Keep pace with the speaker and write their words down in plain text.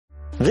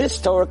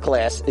This Torah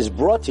class is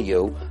brought to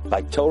you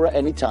by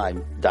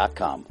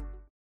TorahAnytime.com.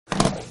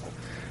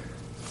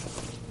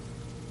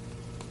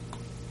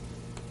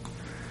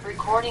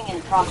 Recording in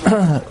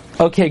progress.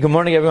 Okay, good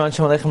morning everyone.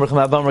 Shalom Aleichem,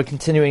 Baruch Haba. We're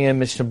continuing in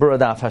Mishna Berura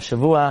Daf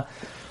Hashavua.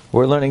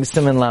 We're learning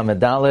Siman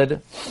Lamed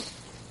Daled.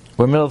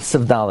 We're middle of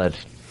Siv Daled.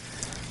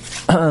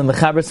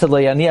 Mechaber said, "Lo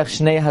yaniach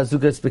shnei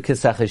hazugas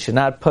b'kisach." You should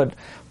not put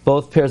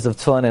both pairs of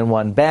tefillin in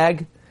one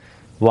bag.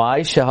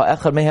 Why?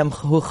 Sheha'echad mehem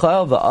hu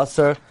chayil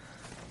v'asar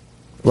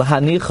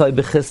lahanichai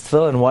b'chis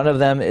tefillin. One of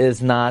them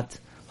is not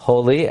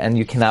holy, and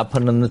you cannot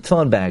put it in the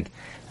tefillin bag.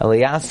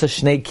 Eliyasa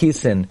shnei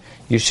kisin.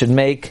 You should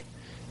make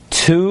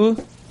two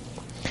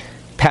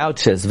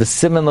pouches,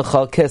 v'siman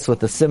l'chal kis,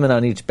 with the siman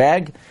on each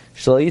bag.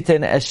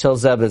 Shalayitin eshel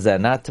zebazeh.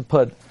 Not to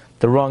put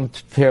the wrong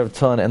pair of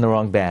tefillin in the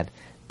wrong bag.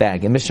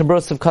 In Mishna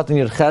Berura of Katan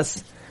Yud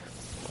Ches,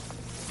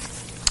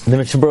 the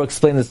Mishna Berura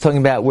explained it's talking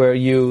about where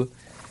you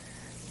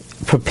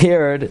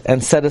prepared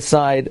and set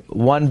aside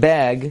one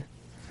bag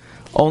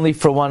only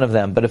for one of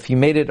them. But if you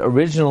made it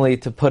originally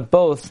to put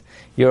both,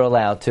 you're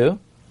allowed to.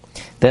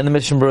 Then the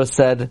Mishna Berura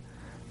said,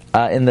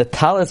 in the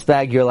talis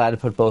bag, you're allowed to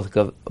put both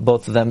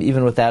of them,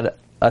 even without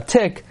a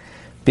tick,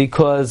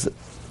 because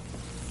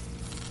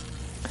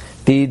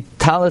the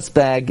talis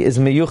bag is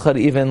meyuchad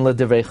even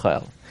l'divrei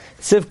chayil.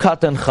 Siv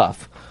katan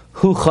chaf,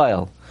 hu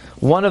chayil.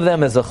 One of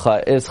them is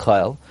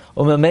chayil.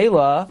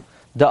 Umemela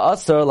da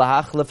asar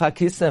lahachlef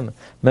hakisim.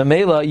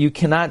 Memela, you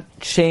cannot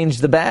change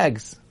the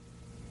bags,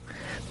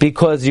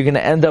 because you're going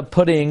to end up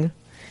putting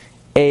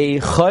a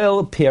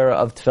chayil pair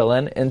of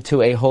tefillin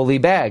into a holy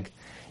bag,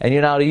 and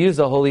you're not to use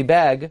a holy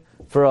bag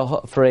for a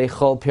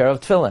chol pair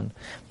of tefillin.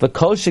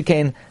 V'kol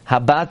shekain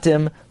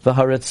habatim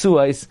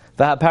v'haretzuais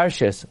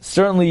v'haparshis.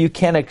 Certainly you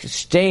can't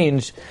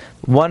exchange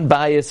one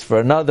bias for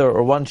another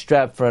or one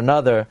strap for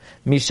another.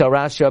 Misha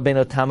Rashi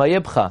Rabbeinu Tam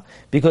Yibcha.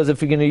 Because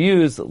if you're going to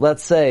use,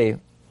 let's say,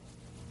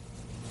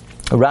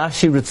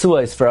 Rashi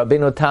Ritzuais for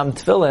Rabbeinu Tam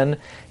tefillin,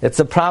 it's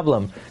a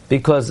problem.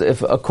 Because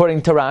if,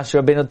 according to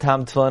Rashi, Rabbeinu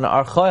Tam tefillin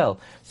are choil,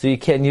 so you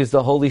can't use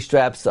the holy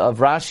straps of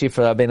Rashi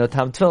for Rabbeinu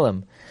Tam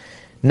tefillin.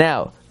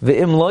 Now,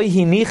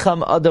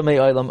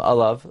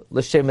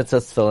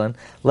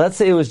 let's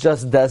say it was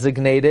just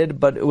designated,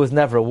 but it was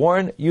never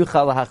worn. You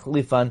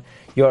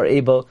are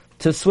able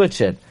to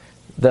switch it.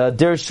 The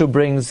Dirshu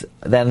brings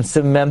that in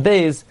Siman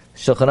Beis,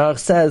 Shulchan Aruch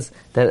says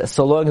that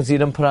so long as you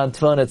don't put on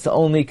tefillin, it's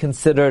only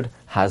considered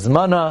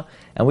hazmana,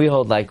 and we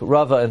hold like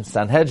Rava and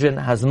Sanhedrin,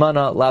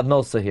 hazmana lav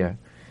milsa here.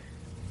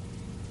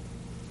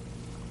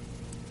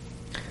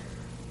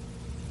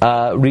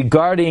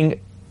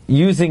 Regarding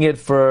using it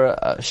for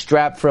a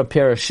strap for a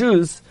pair of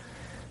shoes,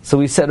 so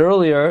we said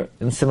earlier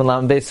in Siman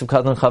Lamed Beis of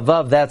Katan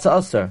Chavav, that's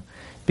usher,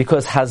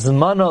 because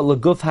hazmana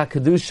leguf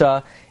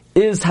hakadusha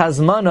is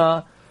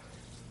hazmana,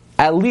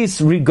 at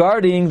least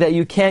regarding that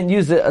you can't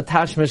use it a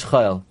tashmish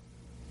chayil.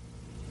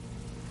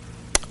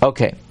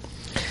 Okay,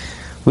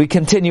 we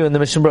continue in the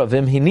Mishna Berura.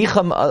 Vim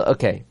hinicham.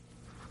 Okay,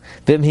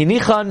 vim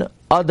hinichan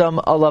adam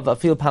alav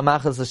afil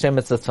pamachas l'shem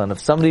mitzvah. If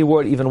somebody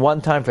wore it even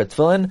one time for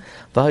tefillin,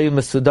 v'hayu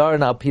mesudar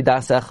na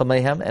pidas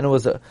echamehem, and it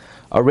was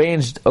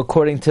arranged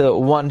according to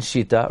one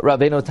shita,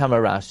 Rabbeinu Tam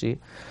Rashi,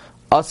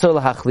 asur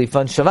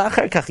lahachlifan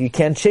shavachar kach. You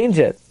can't change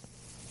it.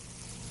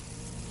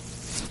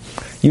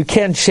 You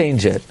can't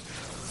change it.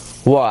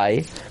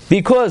 Why?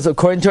 Because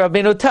according to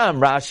Rabbeinu Tam,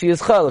 Rashi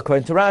is chal.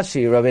 According to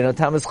Rashi, Rabbeinu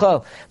Tam is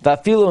chal.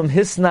 Va'afilum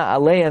hisna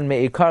aleyan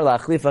meikar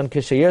lachlifan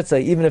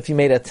kishayirtza. Even if you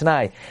made a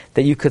tanai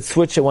that you could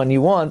switch it when you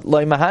want,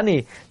 loy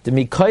mahani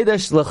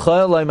demikodesh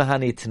lechayil loy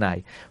mahani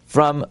tanai.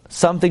 From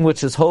something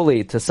which is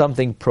holy to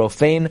something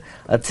profane,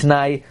 a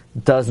tanai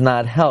does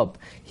not help.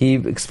 He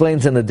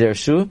explains in the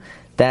Dirshu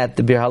that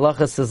the Bir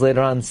Halacha says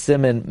later on,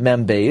 Siman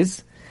Mem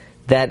Beis,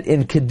 that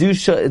in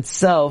kedusha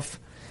itself,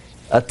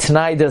 a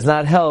tanai does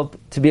not help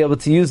to be able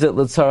to use it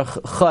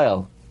l'tzarech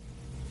chayil.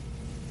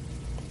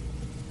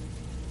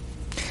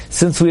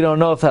 Since we don't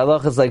know if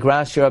halacha is like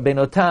Rashi or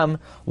Rabbeinu Tam,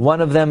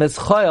 one of them is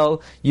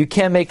chayil, you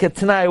can't make a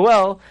tanai.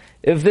 Well,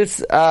 if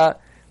this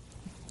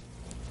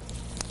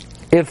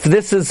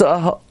is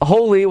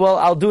holy, well,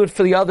 I'll do it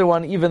for the other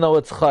one even though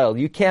it's chayil.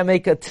 You can't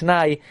make a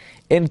tanai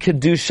in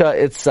kedusha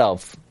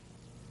itself.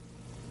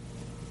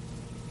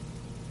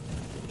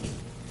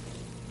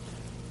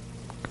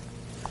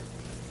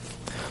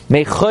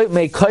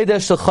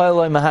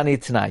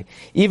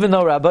 Even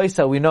though Rabbi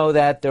said, we know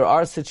that there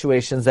are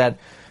situations that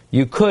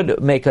you could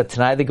make a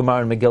Tanai. The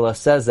Gemara in Megillah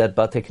says that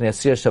Bate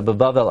Knesiyah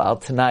Shababavel al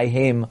Tanai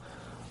Heim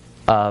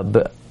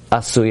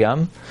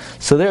Asuyam.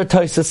 So there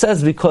Tosa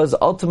says because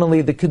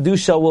ultimately the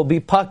Kedusha will be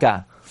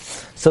Paka.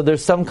 So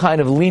there's some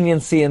kind of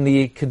leniency in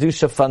the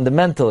Kedusha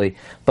fundamentally.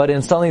 But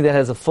in something that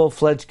has a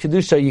full-fledged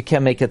Kedusha, you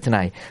can't make it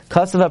tonight.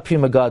 Kasava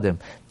Prima Gadim.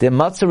 The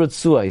Matzarut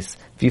Suais.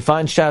 If you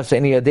find shafts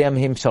any Adem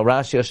Him Shal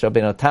Rashi or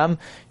Rabbeinu Tam,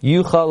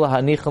 Yuchal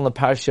Lahanichan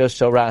Laparshia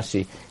Shal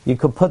Rashi. You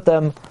could put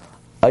them,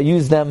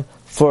 use them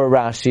for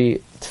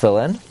Rashi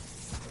Tefillin.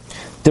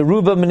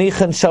 Deruba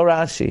Menichan Shal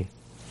Rashi.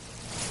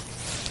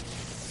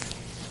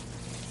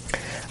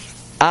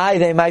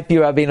 They might be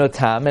Rabbeinu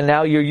Tam, and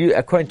now you're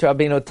according to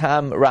Rabbeinu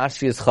Tam,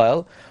 Rashi is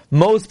Chayil.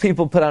 Most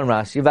people put on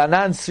Rashi.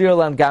 V'anan sir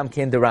lan gam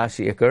kein de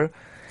Rashi ikar.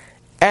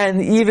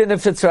 And even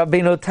if it's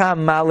Rabbeinu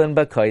Tam malin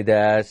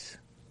b'kodesh,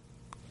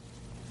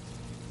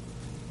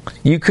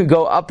 you could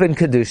go up in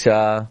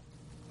Kedusha.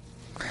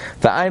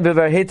 V'ayin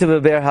bever heta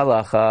beber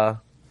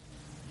halacha.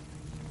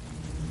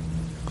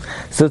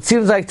 So it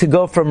seems like to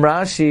go from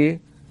Rashi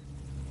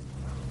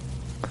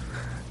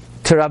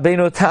to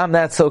Rabbeinu Tam,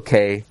 that's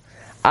okay.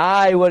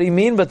 What do you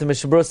mean? But the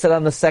Mishnah Berura said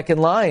on the second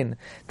line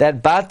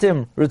that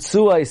Batim,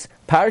 Ritzuais,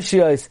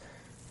 Parshiais,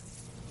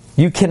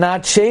 you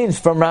cannot change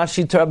from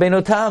Rashi to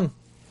Rabbeinu Tam.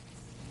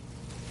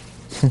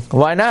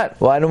 Why not?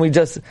 Why don't we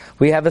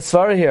have a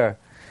svara here.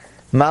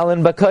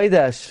 Malin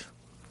B'Kodesh.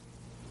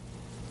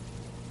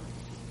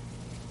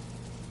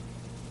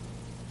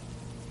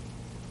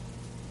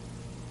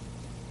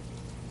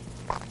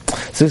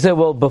 So we said,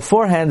 well,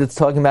 beforehand it's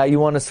talking about you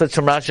want to switch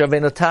from Rashi to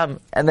Rabbeinu Tam,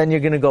 and then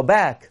you're going to go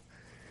back.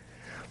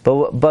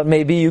 But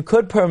maybe you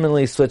could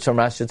permanently switch from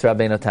Rashi to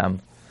Rabbeinu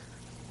Tam.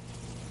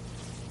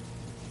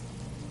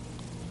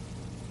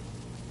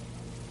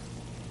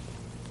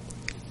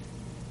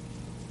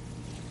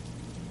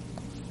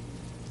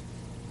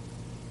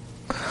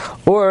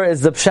 Or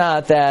is the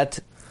pshat that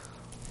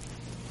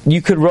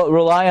you could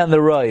rely on the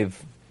Roiv,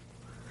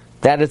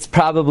 that it's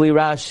probably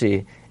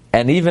Rashi,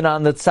 and even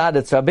on the tzad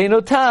it's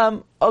Rabbeinu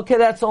Tam, okay,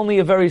 that's only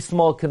a very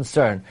small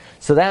concern.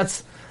 So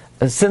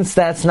since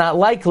that's not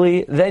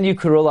likely, then you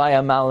could rely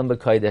on Malin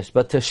B'Kodesh.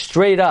 But to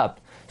straight up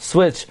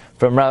switch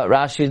from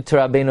Rashi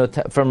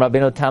to from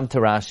Rabbeinu Tam to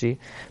Rashi,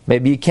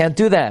 maybe you can't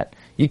do that.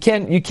 You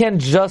can't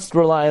just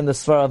rely on the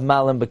svara of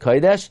Malin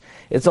B'Kodesh.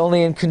 It's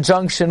only in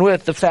conjunction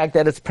with the fact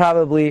that it's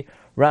probably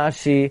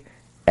Rashi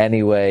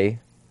anyway.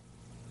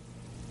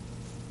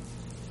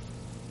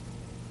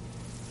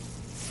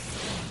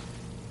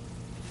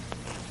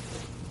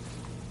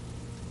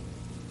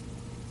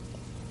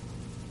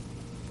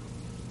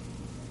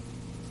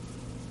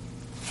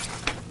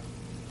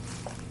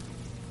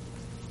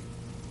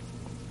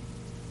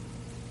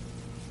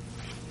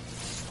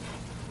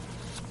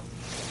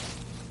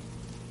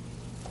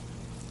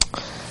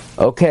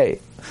 Okay,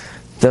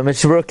 the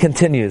Mishnah Berura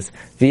continues.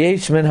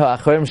 V'yesh min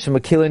ha'achrim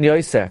shemakilin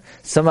yoser.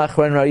 Some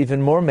achrim are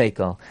even more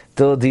mekel.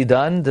 Dil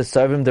didan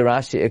desarvim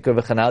derashi ikar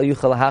v'chanal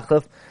yuchal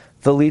hachaf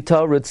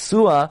v'lita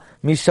ritzua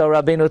mishal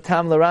Rabbeinu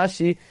Tam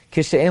l'Rashi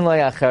kishe'en lo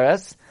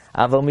yacheres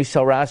aval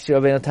mishal Rashi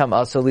Rabbeinu Tam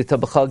also lita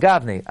b'chal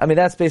gavni. I mean,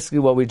 that's basically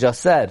what we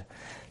just said.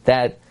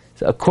 That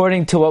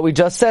according to what we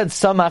just said,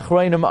 some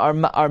achronim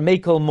are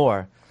mekel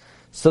more.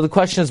 So the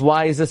question is,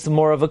 why is this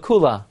more of a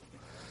kula?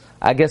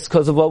 I guess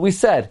because of what we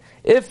said.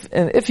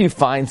 If you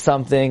find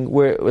something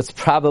where it's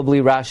probably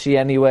Rashi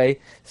anyway,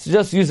 so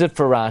just use it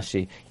for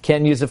Rashi. You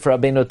can't use it for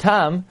Rabbeinu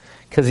Tam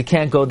because you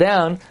can't go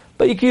down,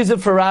 but you can use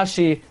it for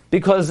Rashi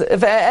because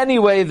if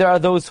anyway there are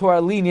those who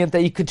are lenient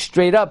that you could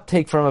straight up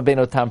take from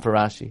Rabbeinu Tam for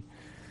Rashi.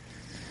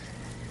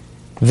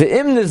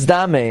 V'im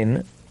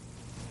nizdamein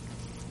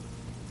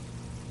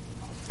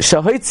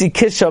shahoitzi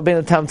kish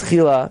Rabbeinu Tam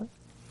tchila.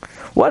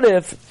 What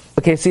if?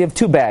 Okay, so you have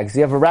two bags.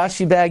 You have a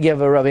Rashi bag, you have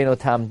a Rabbeinu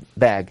Tam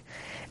bag.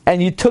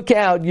 And you took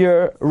out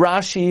your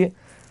Rashi,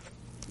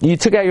 you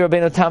took out your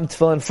Rabbeinu Tam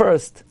tefillin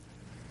first.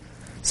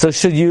 So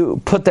should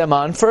you put them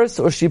on first,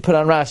 or should you put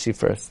on Rashi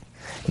first?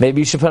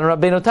 Maybe you should put on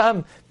Rabbeinu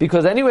Tam,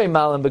 because anyway,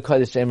 Malam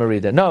b'kodesh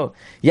marida. No,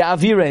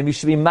 Ya'avirem, you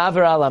should be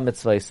maver ala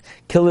mitzvahs.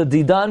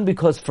 Kiladidan,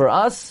 because for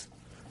us,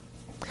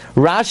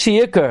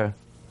 Rashi ikar.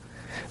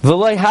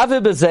 V'loy have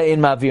b'zeh in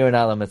mavirin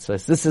ala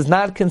mitzvahs. This is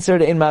not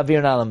considered in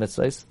mavirin ala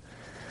mitzvahs.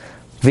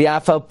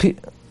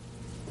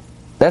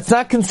 That's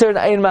not considered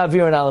ayin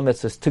ma'avir and ala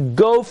mitzvahs. To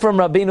go from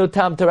Rabbeinu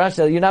Tam to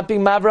Rashi, you're not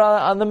being ma'avir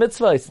on the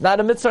mitzvah. It's not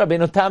a mitzvah.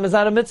 Rabbeinu Tam is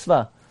not a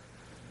mitzvah.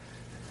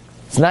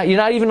 You're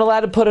not even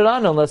allowed to put it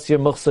on unless you're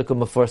muchsuk or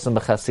meforsim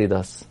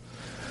b'chasidas.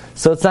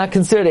 So it's not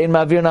considered ayin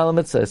ma'avir and ala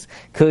mitzvahs.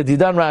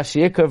 K'didan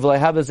Rashi ikar v'lo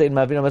habaz ayin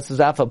ma'avir and ala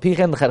mitzvahs afal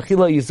pichen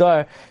l'charchila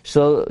yizar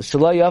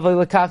shelo yavay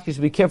l'kach. You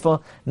should be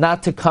careful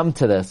not to come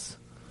to this.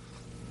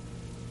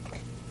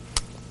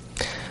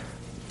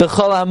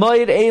 B'chol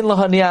hamoed ein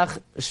lahaniach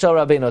shel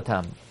Rabbeinu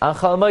Tam. On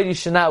Chol Hamoed you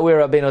should not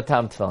wear Rabbeinu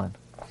Tam tefillin.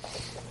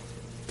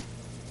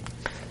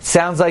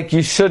 Sounds like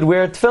you should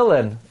wear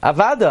tefillin.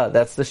 Avada,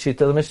 that's the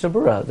shita of the Mishnah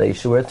Berura, that you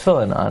should wear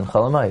tefillin on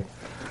Chol Hamoed.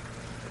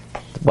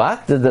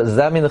 What? Does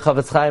that mean the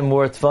Chavetz Chaim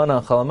wore tefillin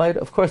on Chol Hamoed?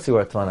 Of course he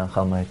wore tefillin on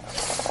Chol Hamoed.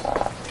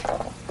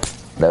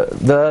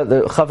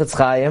 The Chavetz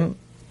Chaim,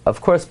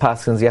 of course,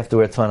 paskins you have to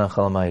wear tefillin on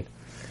Chol Hamoed.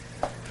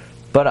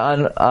 But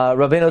on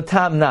Rabbeinu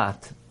Tam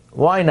not.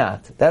 Why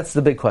not? That's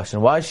the big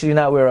question. Why should you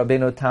not wear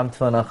Rabbeinu Tam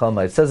tefillin on Chol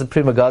Hamoed? It says in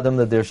Pri Megadim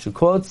that there's two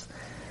quotes,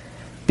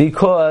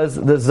 because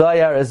the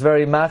Zohar is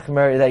very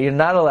machmer that you're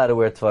not allowed to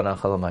wear tefillin on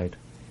Chol Hamoed.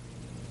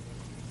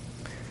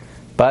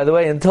 By the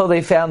way, until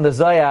they found the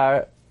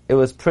Zohar, it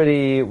was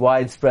pretty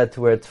widespread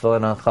to wear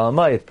tefillin on Chol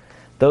Hamoed.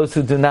 Those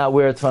who do not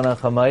wear tefillin on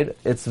Chol Hamoed,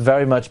 it's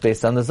very much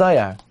based on the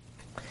Zohar.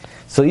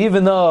 So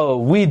even though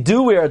we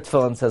do wear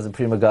tefillin, says in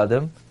Pri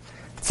Megadim,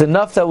 it's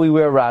enough that we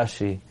wear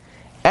Rashi.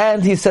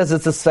 And he says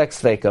it's a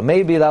sex sveka.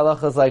 Maybe the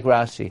halacha is like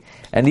Rashi.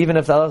 And even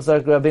if the halacha is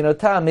like Rabbeinu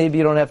Tam, maybe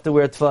you don't have to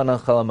wear tefillin on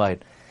Chol Hamoed.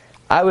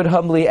 I would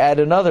humbly add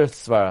another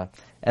svara,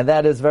 and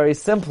that is very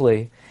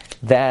simply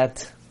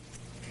that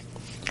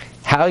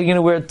how are you going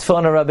to wear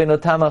tefillin or Rabbeinu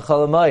Tam on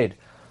Chol Hamoed?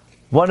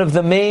 One of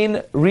the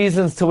main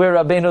reasons to wear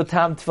Rabbeinu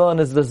Tam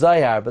tefillin is the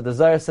Zohar, but the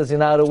Zohar says you're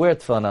not to wear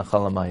tefillin on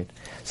Chol Hamoed.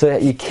 So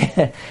you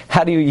can't.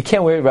 You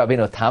can't wear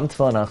Rabbeinu Tam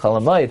tefillin on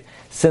Chol Hamoed,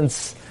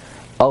 since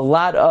a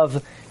lot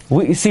of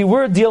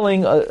we're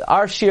dealing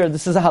our shir.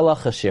 This is a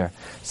halacha shir.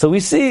 So we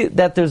see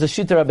that there's a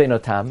shita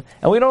Rabbeinu Tam,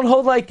 and we don't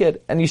hold like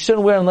it, and you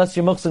shouldn't wear unless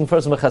you're muxing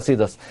person with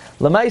chasidus.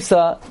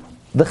 Lamaisa,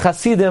 the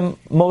Chasidim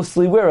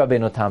mostly wear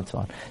Rabbeinu Tam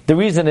tefillin. The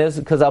reason is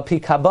because al pi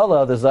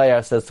Kabbalah, the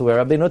Zohar says to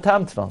wear Rabbeinu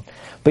Tam tefillin.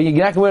 But you're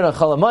not going to wear it on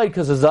Chol Hamoed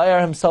because the Zohar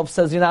himself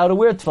says you're not to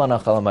wear tefillin on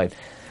Chol Hamoed.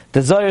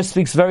 The Zohar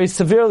speaks very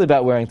severely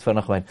about wearing tefillin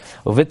on Chol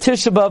Hamoed. Uve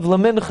Tisha B'Av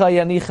lemincha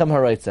yanichem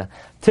haroitza.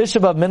 Tisha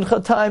B'Av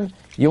mincha time,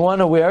 you want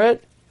to wear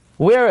it?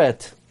 Wear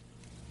it.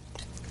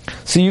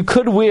 So you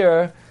could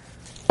wear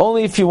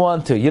only if you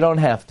want to. You don't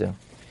have to.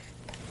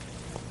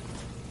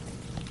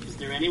 Is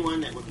there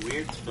anyone that would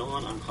wear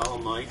tefillin on Chol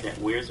Hamoed that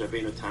wears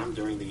Rabbeinu Tam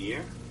during the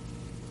year?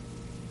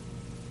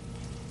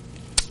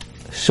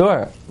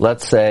 Sure.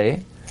 Let's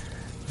say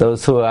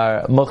those who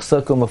are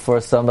muchsak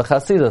u'meforsam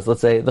b'chasidus.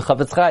 Let's say the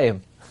Chavetz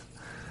Chaim.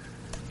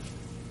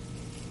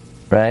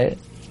 Right?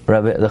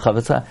 The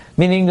Chavetz Chaim.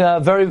 Meaning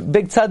very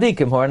big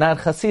tzaddikim who are not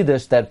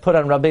chasidish that put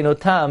on Rabbeinu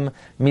Tam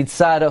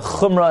mitzad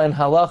chumrah and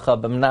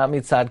halacha, but not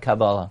mitzad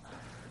Kabbalah.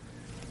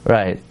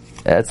 Right.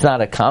 It's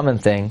not a common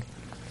thing,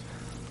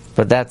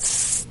 but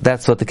that's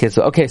what the kids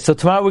do. Okay, so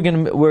tomorrow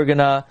we're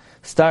gonna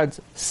start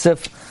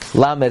Sif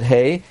Lamed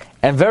Hey,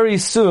 and very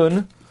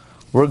soon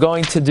we're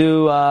going to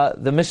do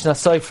the Mishna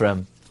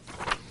Seifrim,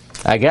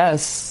 I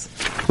guess,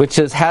 which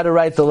is how to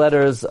write the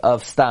letters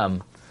of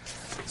Stam.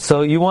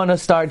 So you want to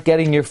start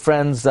getting your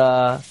friends, you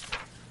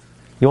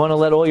want to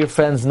let all your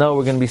friends know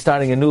we're going to be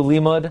starting a new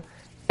limud,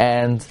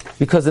 and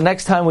because the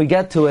next time we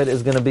get to it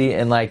is going to be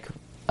in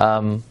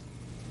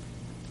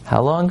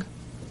how long?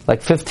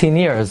 Like 15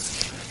 years.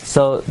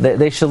 So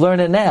they should learn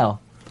it now.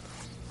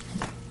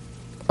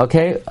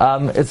 Okay?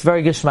 It's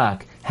very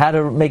geschmack. How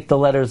to make the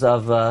letters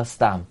of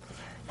Stam.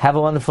 Have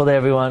a wonderful day,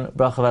 everyone.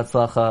 Bracha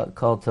v'atzlacha.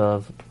 Kol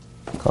tov.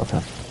 Kol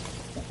tov.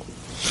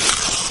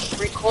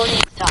 Recording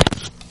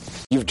stopped.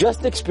 You've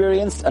just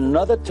experienced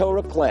another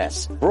Torah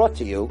class brought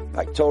to you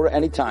by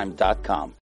TorahAnytime.com.